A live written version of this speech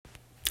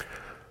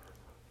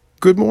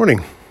Good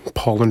morning.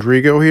 Paul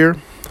Andrigo here.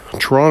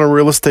 Toronto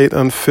Real Estate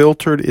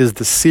Unfiltered is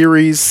the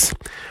series.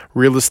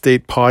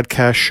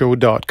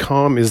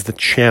 RealEstatePodcastShow.com is the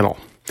channel.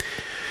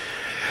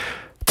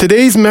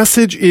 Today's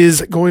message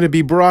is going to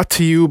be brought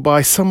to you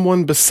by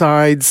someone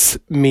besides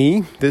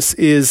me. This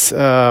is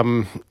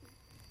there's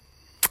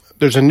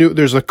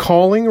a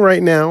calling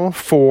right now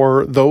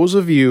for those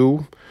of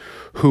you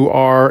who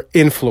are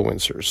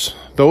influencers.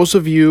 Those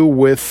of you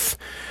with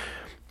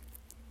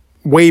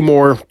way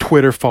more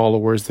Twitter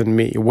followers than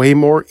me, way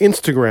more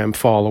Instagram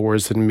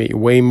followers than me,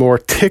 way more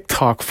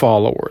TikTok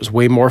followers,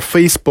 way more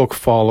Facebook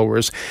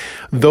followers.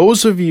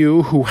 Those of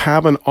you who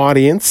have an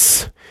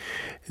audience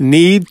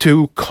need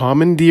to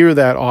commandeer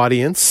that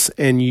audience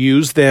and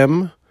use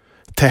them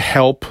to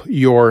help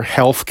your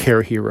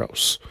healthcare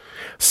heroes.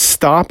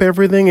 Stop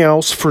everything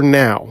else for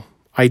now.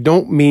 I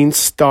don't mean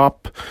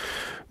stop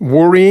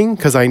worrying,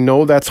 because I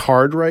know that's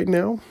hard right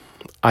now.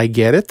 I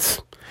get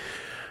it.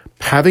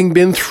 Having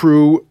been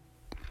through,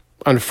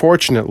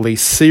 unfortunately,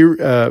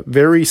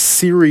 very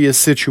serious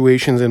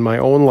situations in my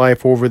own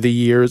life over the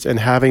years and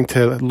having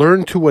to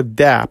learn to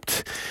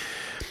adapt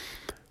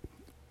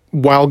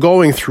while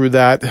going through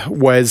that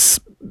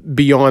was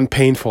beyond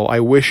painful. I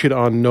wish it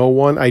on no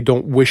one. I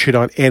don't wish it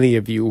on any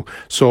of you.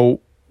 So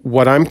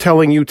what I'm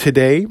telling you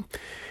today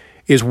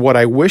is what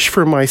I wish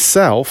for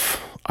myself,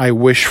 I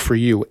wish for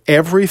you.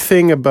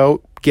 Everything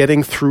about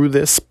getting through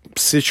this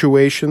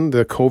situation,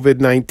 the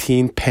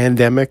COVID-19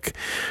 pandemic,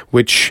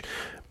 which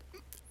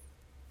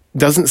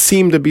doesn't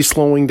seem to be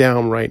slowing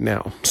down right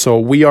now. So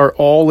we are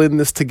all in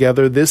this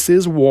together. This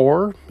is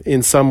war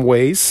in some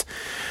ways.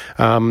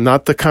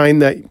 Not the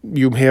kind that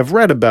you have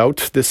read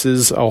about. This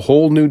is a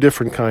whole new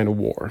different kind of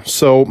war.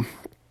 So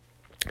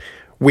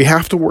we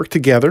have to work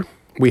together.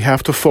 We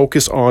have to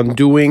focus on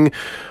doing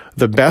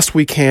the best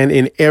we can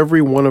in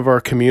every one of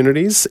our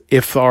communities.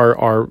 If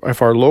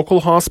our local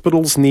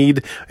hospitals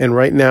need, and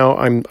right now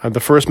the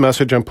first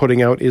message I'm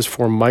putting out is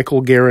for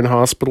Michael Garron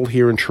Hospital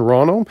here in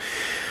Toronto.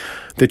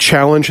 The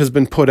challenge has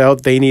been put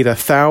out. They need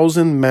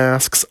 1,000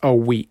 masks a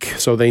week.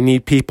 So they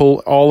need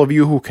people, all of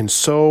you who can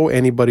sew,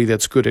 anybody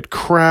that's good at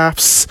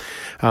crafts.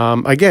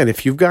 Again,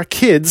 if you've got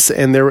kids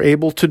and they're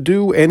able to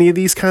do any of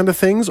these kind of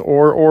things,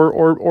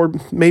 or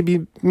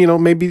maybe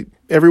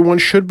everyone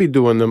should be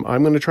doing them.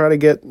 I'm going to try to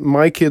get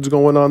my kids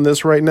going on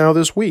this right now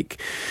this week.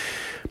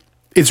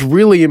 It's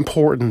really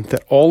important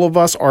that all of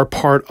us are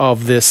part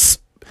of this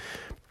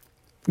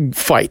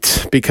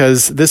fight,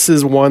 because this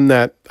is one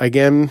that,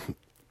 again,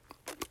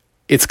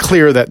 it's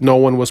clear that no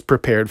one was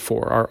prepared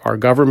for. Our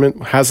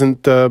government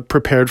hasn't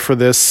prepared for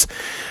this.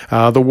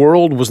 The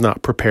world was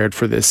not prepared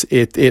for this.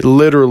 It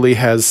literally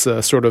has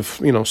sort of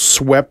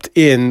swept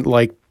in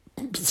like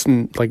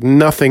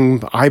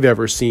nothing I've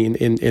ever seen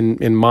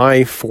in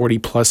my 40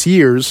 plus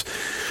years.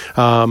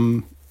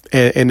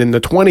 And in the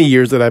 20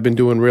 years that I've been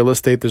doing real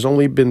estate, there's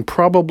only been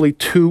probably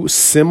 2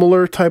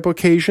 similar type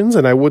occasions,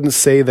 and I wouldn't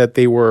say that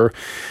they were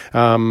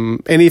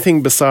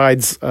anything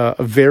besides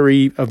a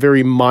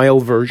very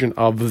mild version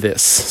of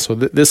this. So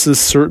this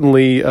is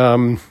certainly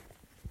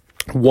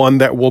one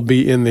that will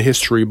be in the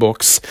history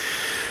books,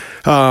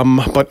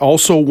 but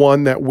also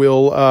one that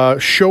will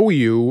show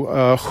you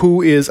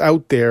who is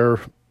out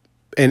there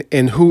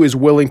and who is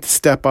willing to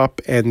step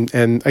up and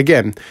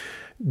again,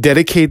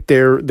 dedicate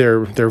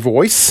their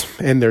voice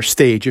and their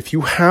stage. If you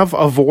have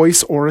a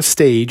voice or a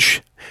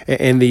stage,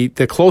 and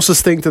the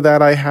closest thing to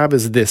that I have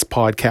is this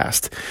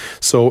podcast.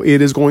 So it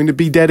is going to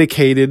be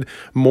dedicated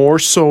more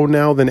so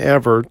now than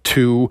ever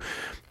to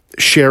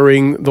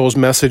sharing those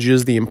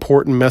messages, the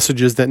important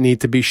messages that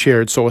need to be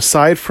shared. So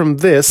aside from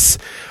this,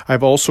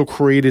 I've also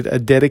created a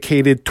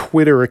dedicated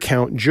Twitter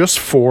account just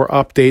for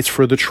updates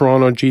for the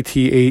Toronto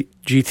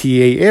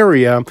GTA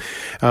area,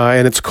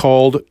 and it's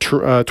called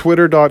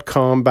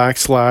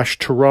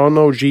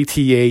twitter.com/Toronto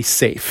GTA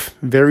Safe.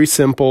 Very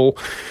simple.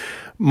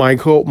 My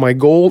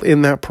goal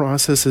in that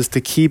process is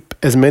to keep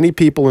as many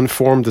people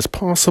informed as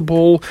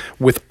possible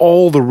with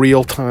all the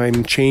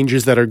real-time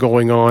changes that are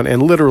going on,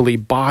 and literally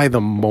by the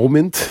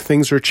moment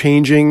things are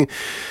changing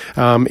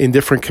in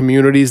different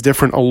communities,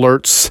 different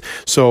alerts.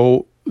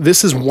 So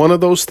this is one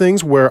of those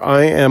things where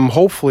I am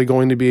hopefully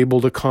going to be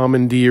able to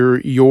commandeer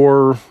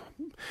your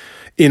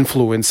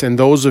influence, and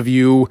those of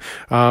you,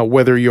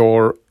 whether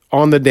you're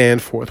on the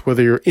Danforth,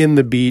 whether you're in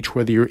the Beach,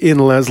 whether you're in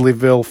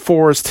Leslieville,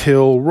 Forest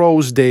Hill,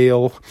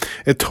 Rosedale,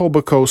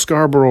 Etobicoke,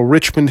 Scarborough,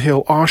 Richmond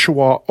Hill,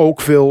 Oshawa,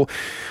 Oakville,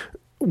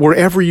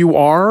 wherever you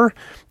are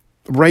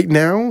right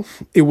now,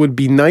 it would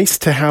be nice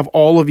to have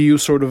all of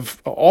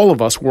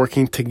us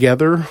working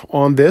together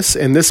on this.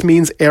 And this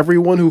means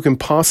everyone who can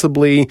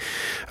possibly,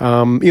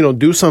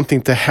 do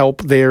something to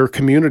help their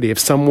community. If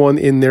someone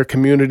in their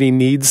community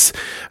needs,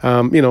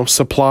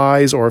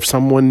 supplies, or if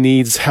someone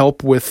needs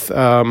help with,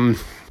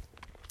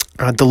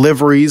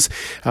 deliveries,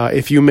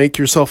 if you make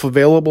yourself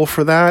available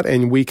for that,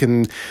 and we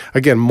can,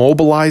 again,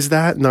 mobilize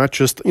that, not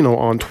just,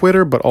 on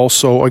Twitter, but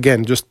also,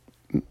 again, just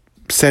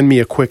send me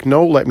a quick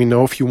note. Let me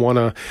know if you want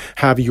to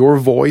have your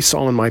voice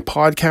on my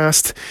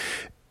podcast.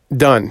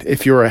 done.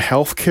 If you're a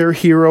healthcare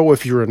hero,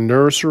 if you're a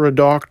nurse or a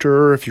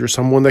doctor, if you're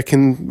someone that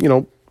can,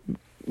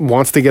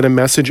 wants to get a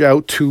message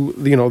out to,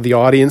 the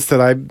audience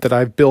that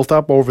I've built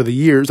up over the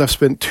years. I've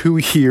spent 2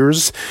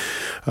 years,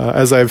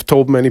 as I've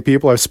told many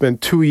people, I've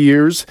spent 2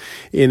 years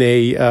in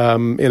a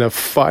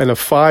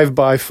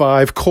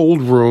 5x5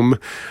 cold room,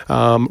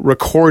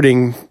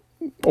 recording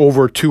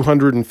over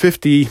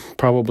 250,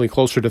 probably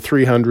closer to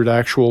 300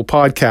 actual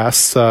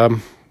podcasts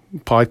and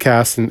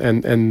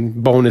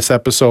bonus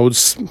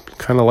episodes,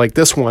 kind of like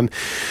this one,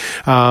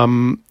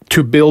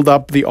 to build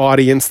up the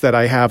audience that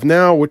I have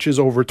now, which is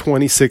over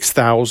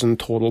 26,000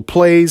 total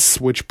plays,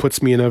 which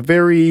puts me in a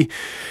very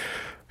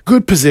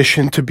good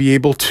position to be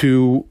able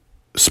to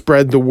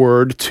spread the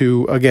word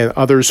to, again,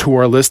 others who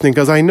are listening,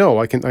 because I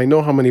know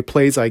how many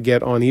plays I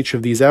get on each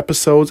of these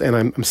episodes, and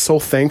I'm so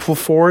thankful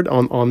for it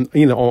on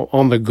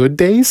the good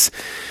days.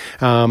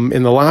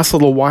 In the last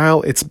little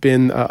while, it's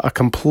been a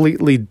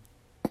completely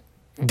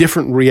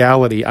different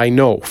reality, I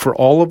know, for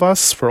all of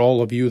us, for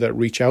all of you that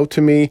reach out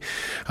to me.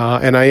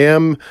 And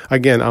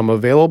I'm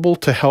available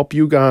to help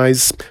you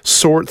guys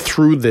sort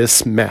through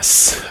this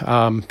mess,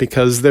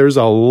 because there's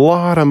a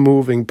lot of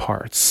moving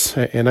parts.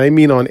 And I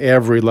mean on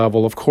every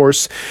level, of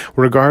course,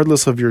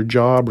 regardless of your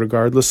job,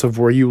 regardless of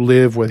where you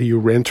live, whether you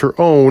rent or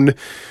own,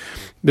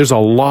 there's a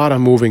lot of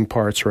moving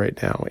parts right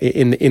now.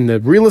 In the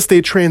real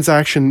estate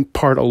transaction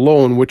part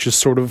alone, which is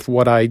sort of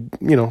what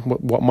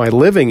what my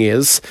living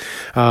is,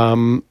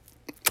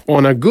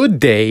 on a good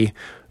day,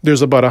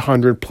 there's about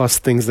 100+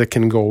 things that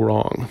can go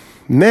wrong.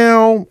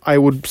 Now, I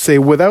would say,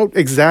 without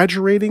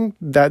exaggerating,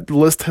 that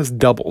list has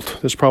doubled.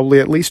 There's probably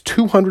at least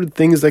 200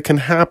 things that can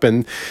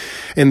happen,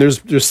 and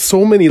there's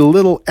so many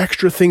little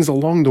extra things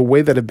along the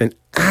way that have been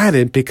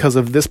added because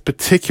of this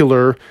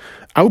particular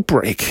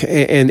outbreak,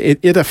 and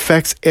it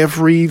affects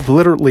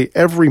literally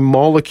every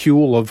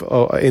molecule of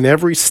in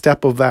every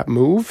step of that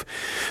move.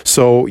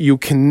 So you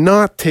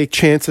cannot take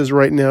chances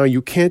right now.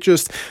 You can't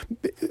just.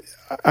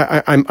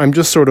 I'm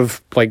just sort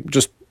of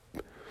just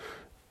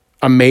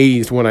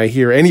amazed when I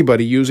hear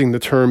anybody using the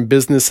term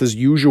business as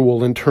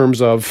usual in terms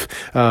of,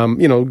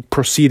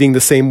 proceeding the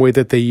same way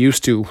that they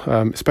used to,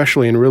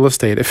 especially in real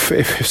estate.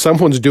 If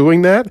someone's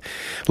doing that,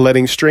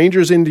 letting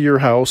strangers into your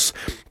house,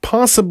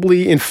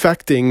 possibly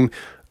infecting,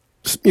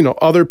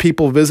 other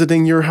people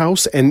visiting your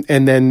house, and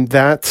then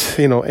that,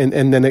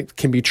 and then it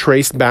can be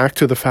traced back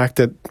to the fact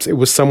that it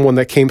was someone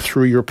that came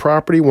through your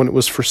property when it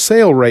was for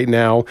sale right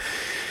now.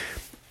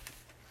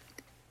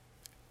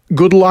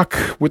 Good luck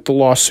with the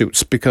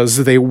lawsuits,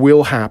 because they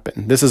will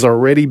happen. This has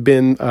already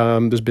been,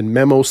 there's been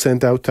memos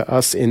sent out to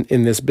us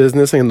in this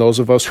business, and those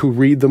of us who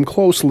read them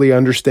closely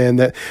understand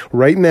that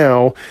right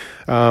now,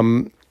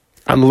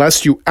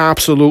 unless you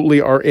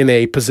absolutely are in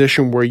a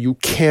position where you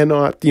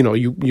cannot,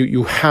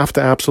 you have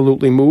to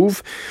absolutely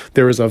move,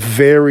 there is a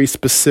very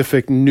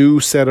specific new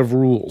set of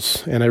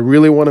rules. And I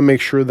really want to make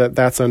sure that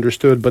that's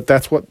understood, but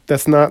that's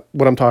not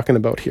what I'm talking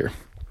about here.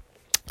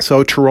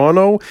 So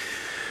Toronto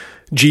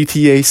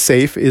GTA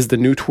Safe is the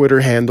new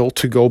Twitter handle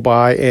to go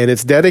by, and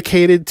it's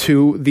dedicated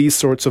to these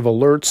sorts of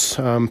alerts,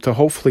 to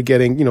hopefully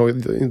getting,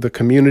 the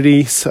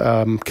communities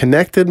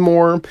connected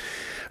more,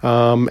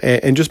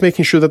 and just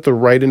making sure that the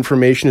right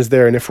information is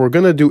there. And if we're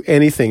going to do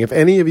anything, if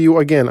any of you,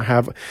 again,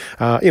 have,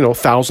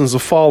 thousands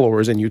of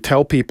followers, and you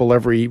tell people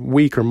every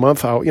week or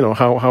month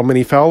how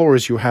many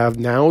followers you have,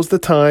 now's the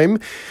time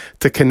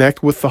to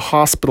connect with the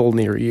hospital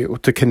near you,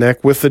 to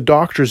connect with the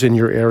doctors in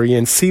your area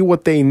and see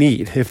what they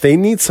need. If they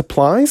need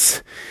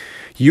supplies,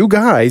 you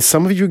guys,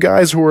 some of you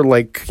guys who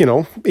are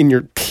in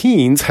your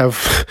teens, have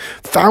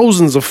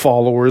thousands of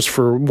followers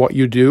for what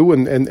you do,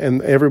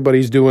 and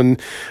everybody's doing,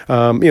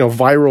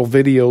 viral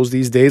videos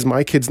these days.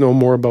 My kids know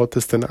more about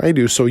this than I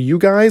do. So you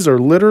guys are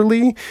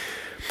literally,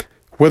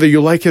 whether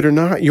you like it or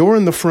not, you're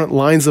in the front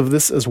lines of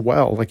this as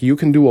well. You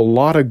can do a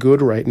lot of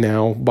good right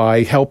now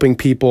by helping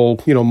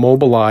people,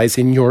 mobilize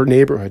in your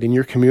neighborhood, in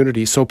your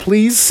community. So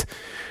please,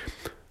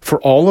 for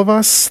all of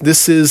us,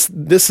 this is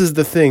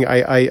the thing.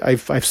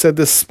 I've said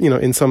this,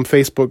 in some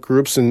Facebook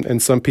groups,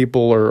 and some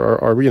people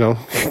are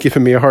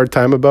giving me a hard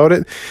time about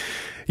it.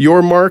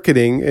 Your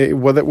marketing,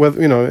 whether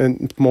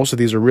and most of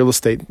these are real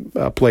estate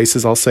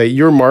places, I'll say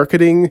your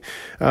marketing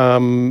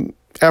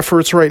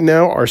efforts right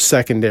now are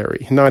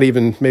secondary, not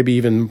even, maybe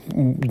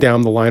even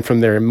down the line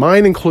from there, and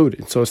mine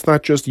included. So it's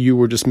not just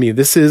you or just me.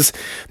 This is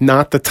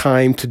not the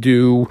time to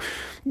do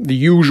the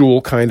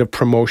usual kind of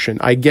promotion.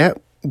 I get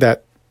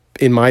that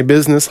in my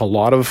business, a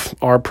lot of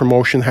our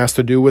promotion has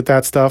to do with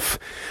that stuff.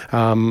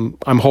 I'm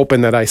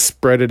hoping that I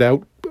spread it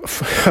out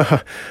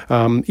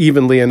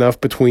evenly enough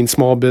between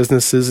small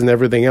businesses and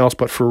everything else.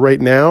 But for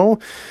right now,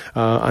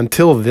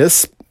 until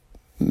this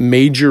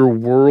major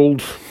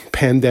world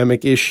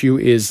pandemic issue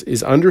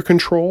is under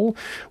control,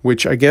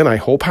 which again, I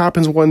hope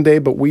happens one day,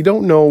 but we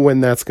don't know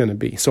when that's going to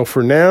be. So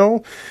for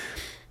now,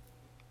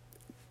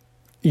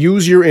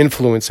 use your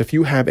influence, if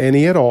you have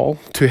any at all,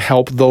 to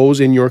help those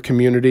in your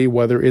community,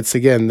 whether it's,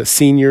 again, the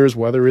seniors,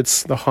 whether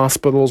it's the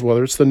hospitals,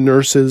 whether it's the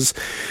nurses,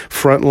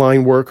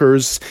 frontline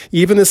workers,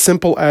 even as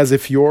simple as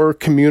if your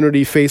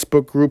community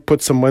Facebook group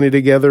puts some money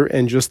together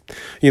and just,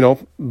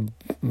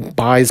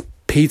 buys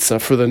pizza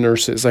for the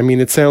nurses. I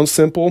mean, it sounds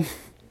simple,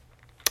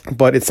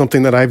 but it's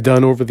something that I've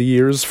done over the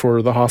years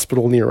for the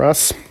hospital near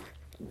us,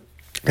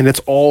 and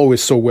it's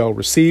always so well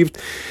received.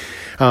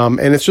 And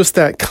it's just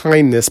that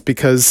kindness,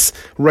 because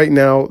right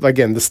now,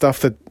 again, the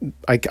stuff that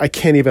I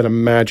can't even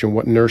imagine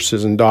what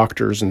nurses and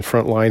doctors and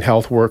frontline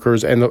health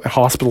workers and the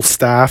hospital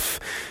staff,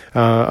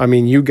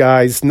 you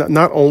guys,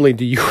 not only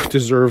do you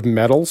deserve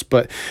medals,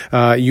 but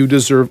you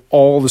deserve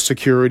all the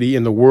security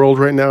in the world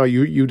right now.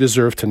 You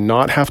deserve to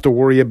not have to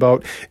worry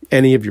about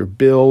any of your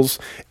bills,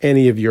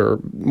 any of your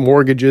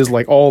mortgages,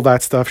 like all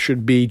that stuff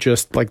should be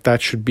just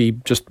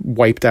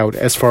wiped out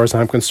as far as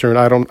I'm concerned.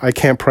 I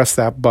can't press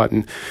that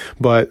button,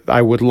 but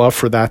I would love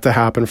for that to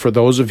happen for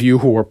those of you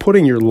who are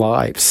putting your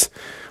lives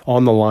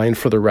on the line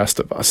for the rest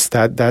of us.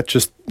 That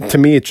just, to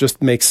me, it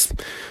just makes,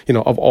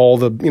 of all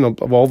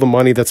the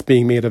money that's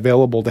being made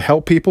available to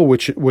help people,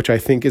 which I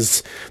think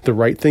is the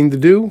right thing to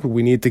do.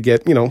 We need to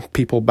get,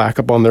 people back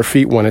up on their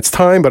feet when it's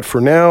time. But for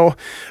now,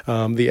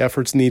 the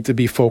efforts need to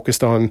be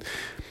focused on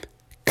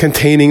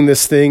containing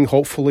this thing.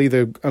 Hopefully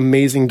the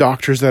amazing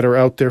doctors that are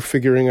out there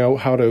figuring out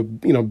how to,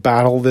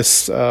 battle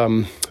this,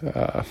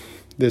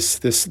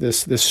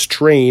 this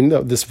strain,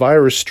 this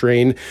virus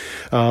strain,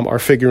 are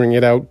figuring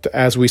it out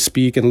as we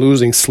speak and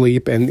losing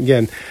sleep. And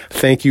again,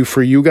 thank you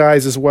for you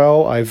guys as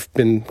well. I've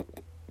been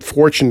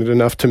fortunate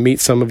enough to meet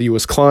some of you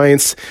as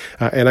clients,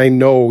 and I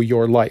know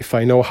your life.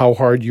 I know how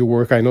hard you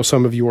work. I know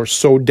some of you are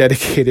so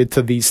dedicated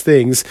to these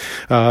things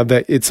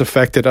that it's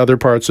affected other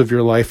parts of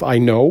your life. I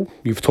know,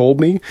 you've told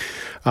me.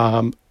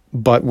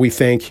 But we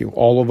thank you,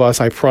 all of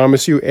us. I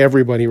promise you,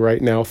 everybody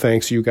right now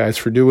thanks you guys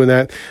for doing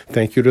that.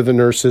 Thank you to the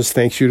nurses.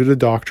 Thank you to the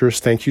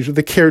doctors. Thank you to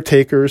the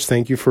caretakers.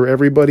 Thank you for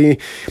everybody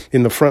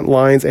in the front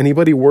lines,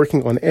 anybody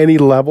working on any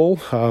level,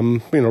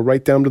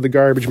 right down to the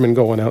garbage men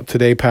going out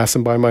today,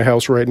 passing by my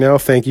house right now.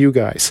 Thank you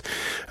guys.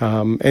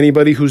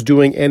 Anybody who's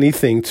doing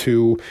anything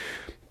to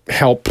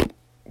help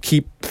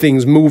keep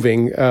things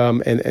moving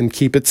and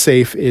keep it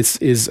safe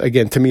is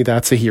again, to me,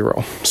 that's a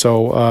hero.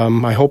 So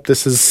I hope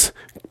this has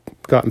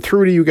gotten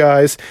through to you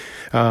guys.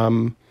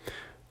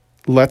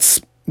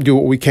 Let's do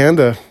what we can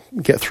to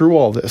get through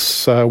all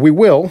this. We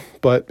will,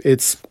 but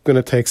it's going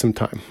to take some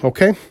time.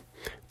 Okay?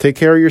 Take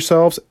care of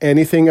yourselves.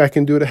 Anything I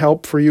can do to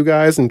help for you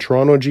guys in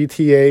Toronto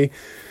GTA.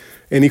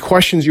 Any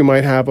questions you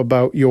might have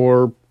about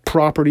your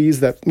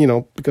properties that,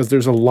 because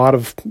there's a lot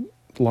of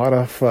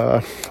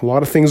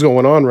things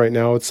going on right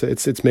now.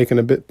 It's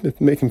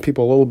making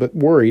people a little bit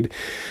worried.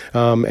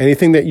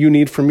 Anything that you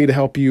need from me to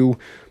help you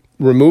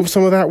remove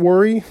some of that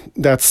worry,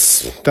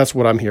 that's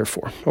what I'm here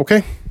for.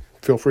 Okay?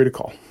 Feel free to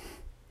call.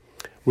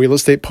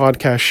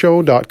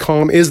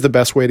 realestatepodcastshow.com is the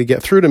best way to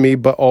get through to me,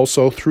 but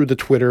also through the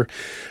Twitter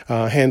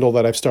handle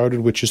that I've started,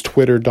 which is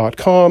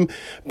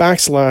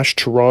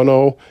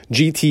twitter.com/Toronto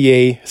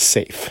GTA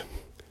Safe.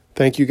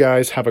 Thank you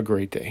guys. Have a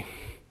great day.